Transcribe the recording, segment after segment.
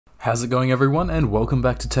How's it going, everyone, and welcome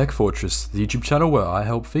back to Tech Fortress, the YouTube channel where I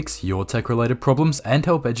help fix your tech related problems and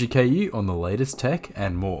help educate you on the latest tech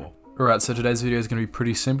and more. Alright, so today's video is going to be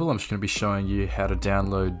pretty simple. I'm just going to be showing you how to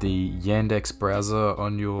download the YANDEX browser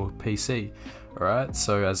on your PC. Alright,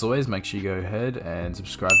 so as always, make sure you go ahead and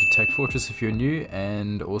subscribe to Tech Fortress if you're new,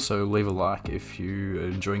 and also leave a like if you're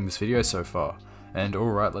enjoying this video so far. And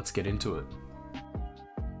alright, let's get into it.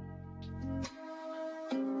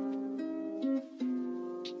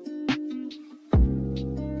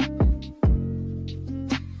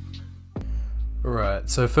 Alright,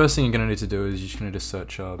 so first thing you're going to need to do is you're just going to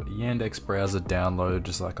search up YANDEX browser download,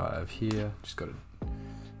 just like I have here. Just got to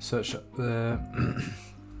search up there.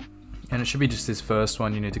 And it should be just this first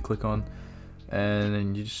one you need to click on. And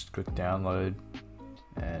then you just click download.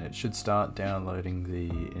 And it should start downloading the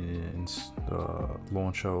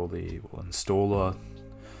launcher or the installer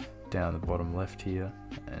down the bottom left here.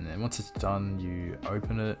 And then once it's done, you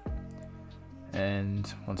open it.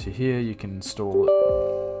 And once you're here, you can install it.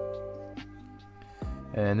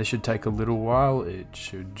 And this should take a little while. It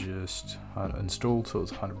should just install till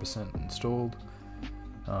it's 100% installed.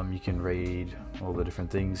 You can read all the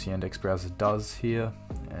different things YANDEX browser does here,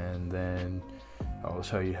 and then I'll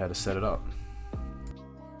show you how to set it up.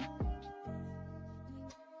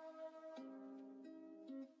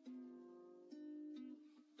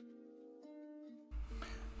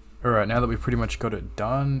 Alright, now that we've pretty much got it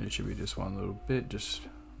done, it should be just one little bit, just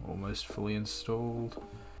almost fully installed.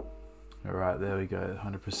 Alright, there we go,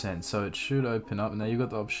 100%. So it should open up. Now you've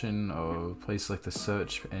got the option of please select the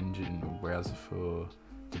search engine or browser for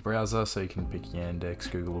the browser. So you can pick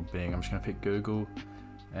YANDEX, Google, or Bing. I'm just going to pick Google.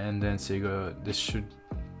 And then so you got this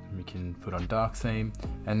we can put on dark theme.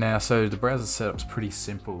 And now, so the browser setup's pretty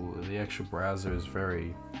simple. The actual browser is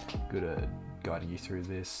very good at guiding you through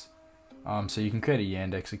this. So you can create a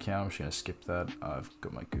YANDEX account. I'm just going to skip that. I've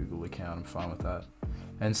got my Google account, I'm fine with that.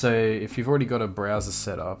 And so if you've already got a browser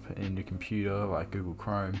set up in your computer, like Google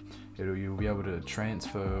Chrome, you'll be able to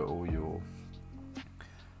transfer all your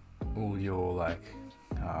like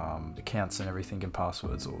accounts and everything and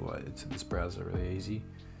passwords all the way to this browser really easy.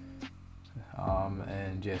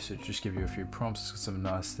 And yes, it just give you a few prompts. It's got some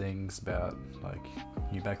nice things about like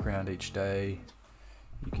new background each day.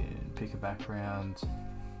 You can pick a background.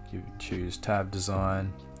 You choose tab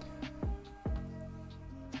design.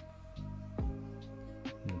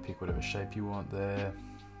 And pick whatever shape you want there.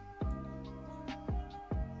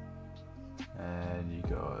 And you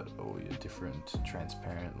got all your different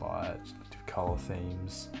transparent light, color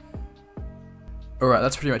themes. Alright,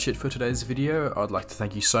 that's pretty much it for today's video. I'd like to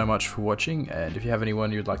thank you so much for watching, and if you have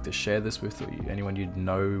anyone you'd like to share this with, or anyone you'd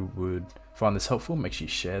know would find this helpful, make sure you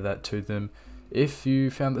share that to them. If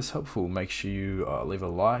you found this helpful, make sure you leave a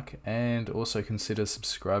like, and also consider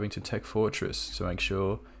subscribing to Tech Fortress to make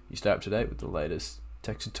sure you stay up to date with the latest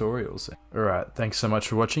tech tutorials. Alright, thanks so much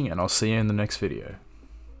for watching, and I'll see you in the next video.